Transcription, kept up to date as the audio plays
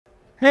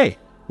Hey,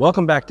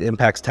 welcome back to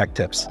Impact's Tech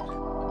Tips.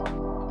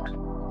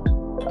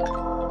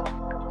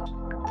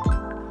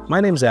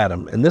 My name's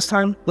Adam, and this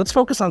time, let's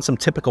focus on some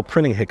typical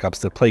printing hiccups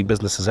that plague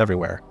businesses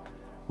everywhere.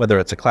 Whether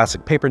it's a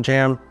classic paper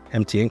jam,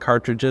 empty ink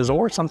cartridges,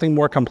 or something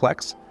more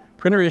complex,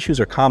 printer issues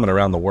are common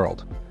around the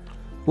world.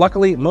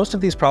 Luckily, most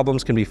of these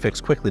problems can be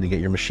fixed quickly to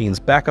get your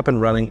machines back up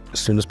and running as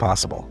soon as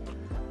possible.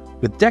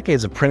 With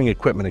decades of printing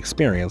equipment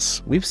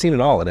experience, we've seen it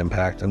all at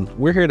Impact, and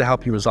we're here to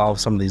help you resolve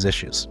some of these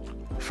issues.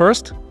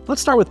 First,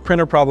 let's start with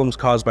printer problems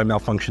caused by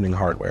malfunctioning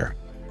hardware.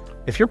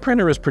 If your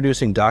printer is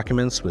producing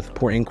documents with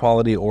poor ink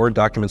quality or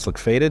documents look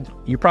faded,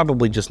 you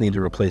probably just need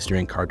to replace your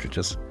ink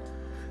cartridges.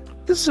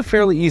 This is a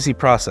fairly easy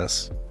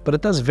process, but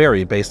it does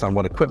vary based on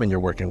what equipment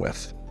you're working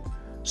with.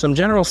 Some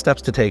general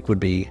steps to take would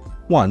be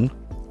 1.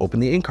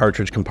 Open the ink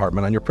cartridge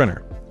compartment on your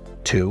printer.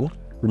 2.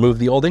 Remove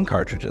the old ink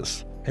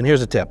cartridges. And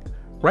here's a tip.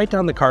 Write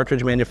down the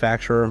cartridge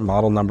manufacturer,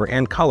 model number,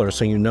 and color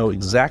so you know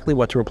exactly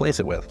what to replace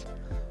it with.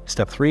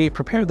 Step 3.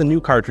 Prepare the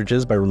new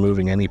cartridges by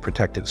removing any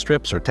protected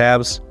strips or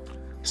tabs.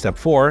 Step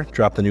 4.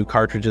 Drop the new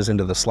cartridges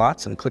into the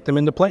slots and click them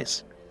into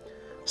place.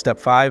 Step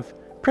 5.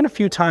 Print a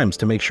few times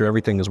to make sure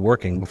everything is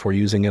working before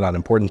using it on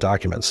important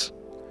documents.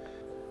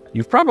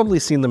 You've probably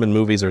seen them in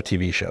movies or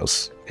TV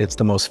shows. It's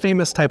the most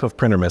famous type of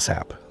printer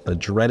mishap, the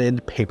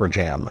dreaded paper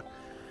jam.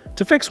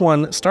 To fix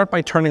one, start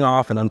by turning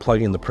off and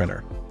unplugging the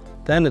printer.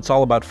 Then it's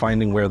all about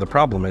finding where the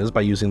problem is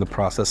by using the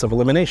process of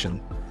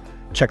elimination.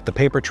 Check the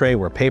paper tray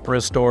where paper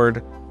is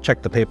stored,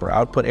 check the paper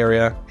output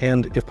area,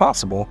 and, if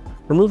possible,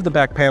 remove the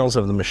back panels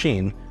of the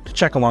machine to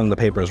check along the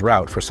paper's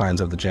route for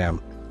signs of the jam.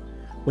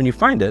 When you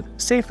find it,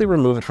 safely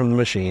remove it from the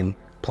machine,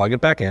 plug it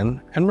back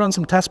in, and run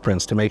some test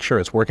prints to make sure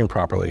it's working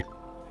properly.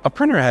 A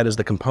printer head is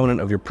the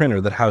component of your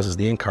printer that houses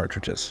the ink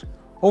cartridges.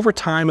 Over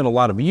time and a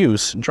lot of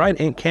use,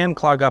 dried ink can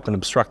clog up and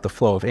obstruct the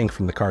flow of ink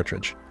from the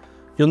cartridge.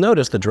 You'll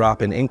notice the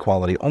drop in ink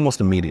quality almost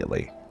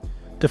immediately.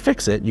 To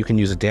fix it, you can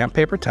use a damp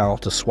paper towel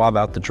to swab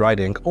out the dried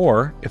ink,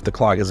 or, if the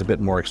clog is a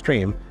bit more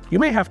extreme, you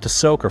may have to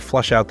soak or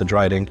flush out the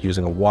dried ink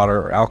using a water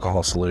or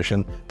alcohol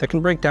solution that can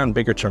break down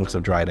bigger chunks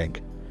of dried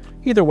ink.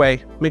 Either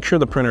way, make sure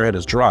the printer head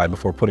is dry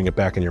before putting it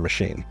back in your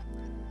machine.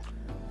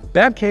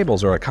 Bad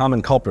cables are a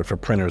common culprit for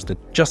printers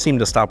that just seem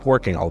to stop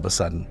working all of a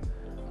sudden.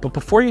 But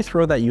before you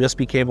throw that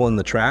USB cable in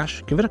the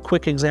trash, give it a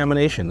quick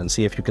examination and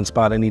see if you can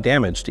spot any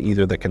damage to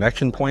either the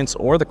connection points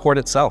or the cord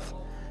itself.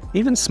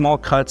 Even small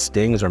cuts,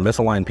 dings, or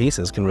misaligned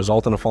pieces can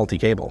result in a faulty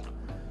cable.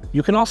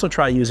 You can also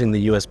try using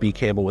the USB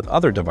cable with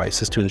other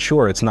devices to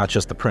ensure it's not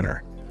just the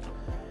printer.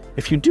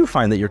 If you do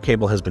find that your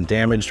cable has been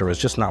damaged or is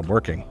just not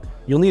working,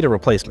 you'll need a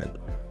replacement.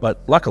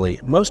 But luckily,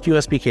 most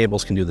USB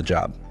cables can do the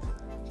job.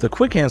 The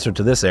quick answer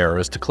to this error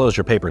is to close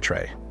your paper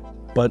tray.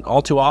 But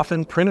all too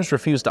often, printers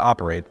refuse to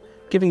operate,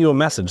 giving you a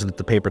message that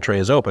the paper tray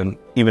is open,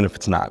 even if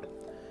it's not.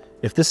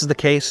 If this is the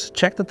case,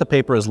 check that the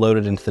paper is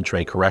loaded into the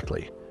tray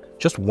correctly.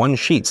 Just one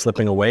sheet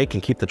slipping away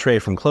can keep the tray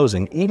from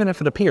closing, even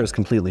if it appears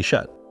completely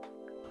shut.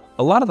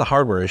 A lot of the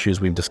hardware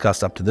issues we've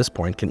discussed up to this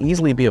point can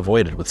easily be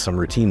avoided with some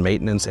routine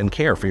maintenance and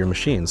care for your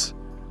machines.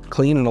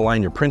 Clean and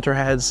align your printer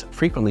heads,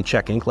 frequently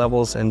check ink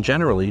levels, and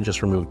generally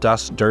just remove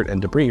dust, dirt,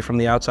 and debris from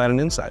the outside and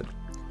inside.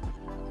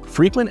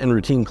 Frequent and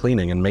routine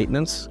cleaning and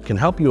maintenance can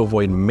help you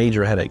avoid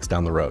major headaches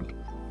down the road.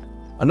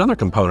 Another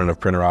component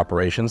of printer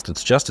operations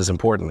that's just as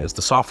important is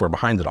the software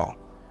behind it all.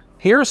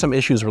 Here are some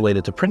issues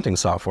related to printing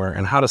software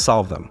and how to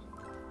solve them.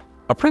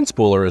 A print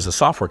spooler is a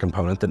software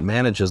component that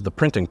manages the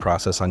printing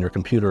process on your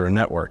computer or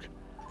network.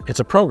 It's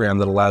a program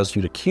that allows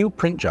you to queue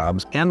print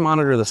jobs and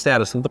monitor the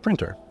status of the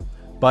printer.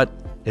 But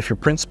if your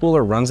print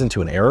spooler runs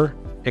into an error,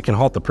 it can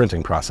halt the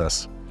printing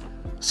process.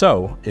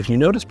 So, if you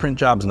notice print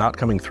jobs not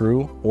coming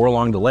through or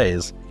long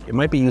delays, it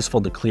might be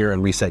useful to clear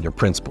and reset your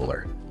print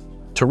spooler.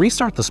 To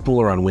restart the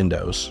spooler on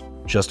Windows,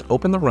 just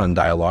open the Run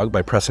dialog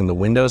by pressing the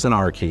Windows and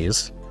R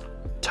keys,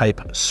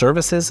 type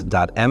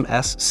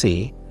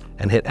services.msc,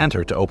 and hit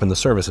Enter to open the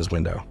Services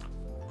window.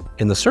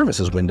 In the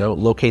Services window,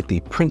 locate the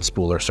Print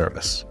Spooler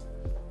service.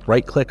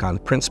 Right-click on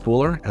Print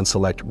Spooler and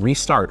select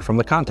Restart from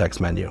the context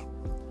menu.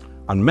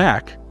 On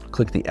Mac,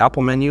 click the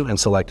Apple menu and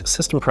select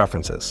System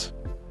Preferences.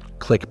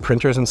 Click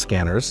Printers and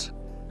Scanners,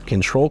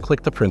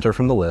 Control-click the printer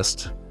from the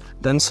list,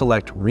 then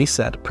select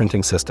Reset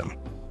Printing System.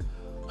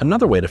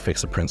 Another way to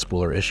fix a print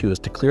spooler issue is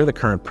to clear the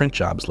current print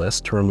jobs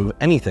list to remove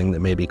anything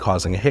that may be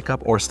causing a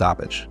hiccup or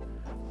stoppage.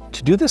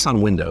 To do this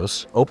on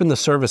Windows, open the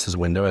Services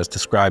window as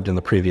described in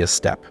the previous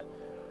step.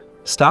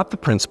 Stop the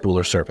print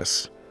spooler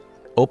service.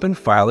 Open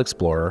File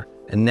Explorer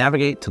and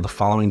navigate to the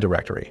following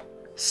directory: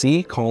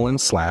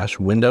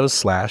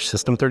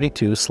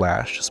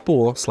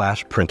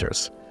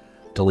 c:/Windows/System32/spool/printers.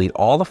 Delete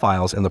all the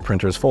files in the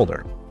printers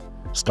folder.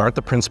 Start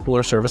the print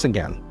spooler service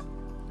again.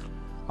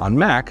 On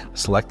Mac,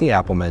 select the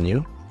Apple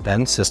menu,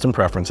 then System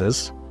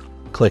Preferences,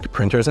 click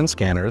Printers and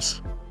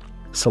Scanners,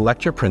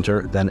 select your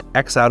printer, then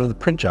X out of the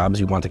print jobs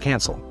you want to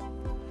cancel.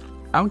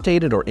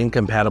 Outdated or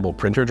incompatible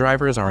printer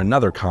drivers are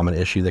another common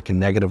issue that can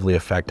negatively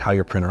affect how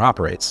your printer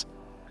operates.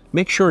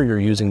 Make sure you're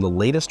using the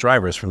latest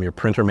drivers from your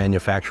printer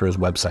manufacturer's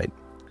website.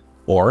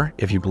 Or,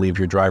 if you believe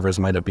your drivers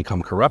might have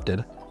become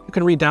corrupted, you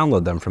can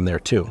re-download them from there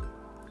too.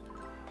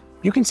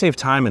 You can save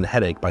time and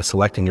headache by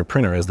selecting your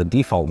printer as the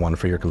default one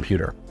for your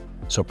computer,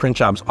 so print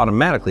jobs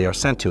automatically are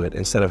sent to it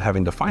instead of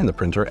having to find the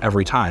printer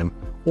every time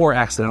or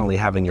accidentally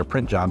having your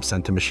print job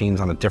sent to machines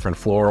on a different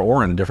floor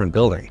or in a different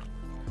building.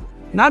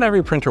 Not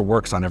every printer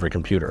works on every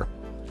computer.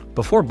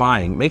 Before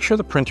buying, make sure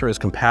the printer is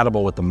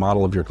compatible with the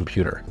model of your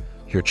computer,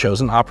 your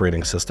chosen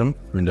operating system,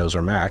 Windows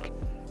or Mac,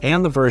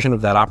 and the version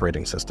of that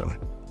operating system.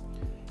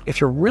 If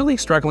you're really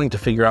struggling to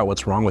figure out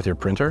what's wrong with your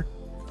printer,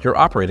 your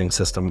operating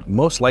system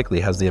most likely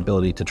has the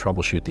ability to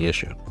troubleshoot the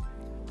issue.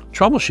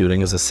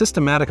 Troubleshooting is a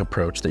systematic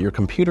approach that your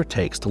computer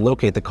takes to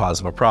locate the cause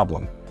of a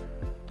problem.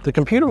 The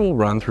computer will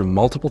run through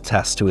multiple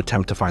tests to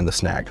attempt to find the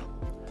snag.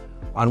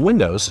 On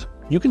Windows,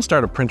 you can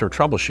start a printer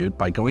troubleshoot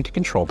by going to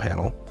Control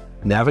Panel,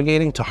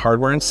 navigating to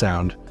Hardware and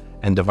Sound,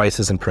 and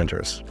Devices and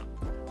Printers.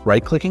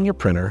 Right-clicking your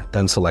printer,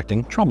 then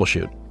selecting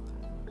Troubleshoot.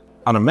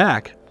 On a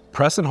Mac,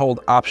 press and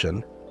hold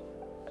Option,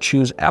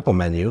 choose Apple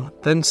menu,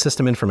 then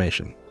System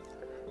Information.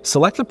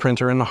 Select the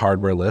printer in the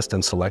hardware list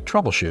and select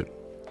Troubleshoot.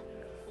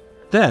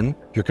 Then,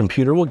 your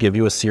computer will give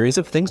you a series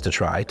of things to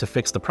try to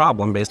fix the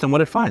problem based on what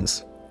it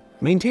finds.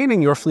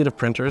 Maintaining your fleet of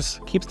printers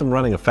keeps them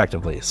running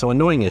effectively, so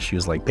annoying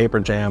issues like paper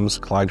jams,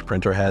 clogged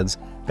printer heads,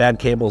 bad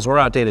cables, or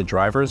outdated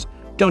drivers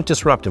don't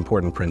disrupt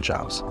important print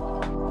jobs.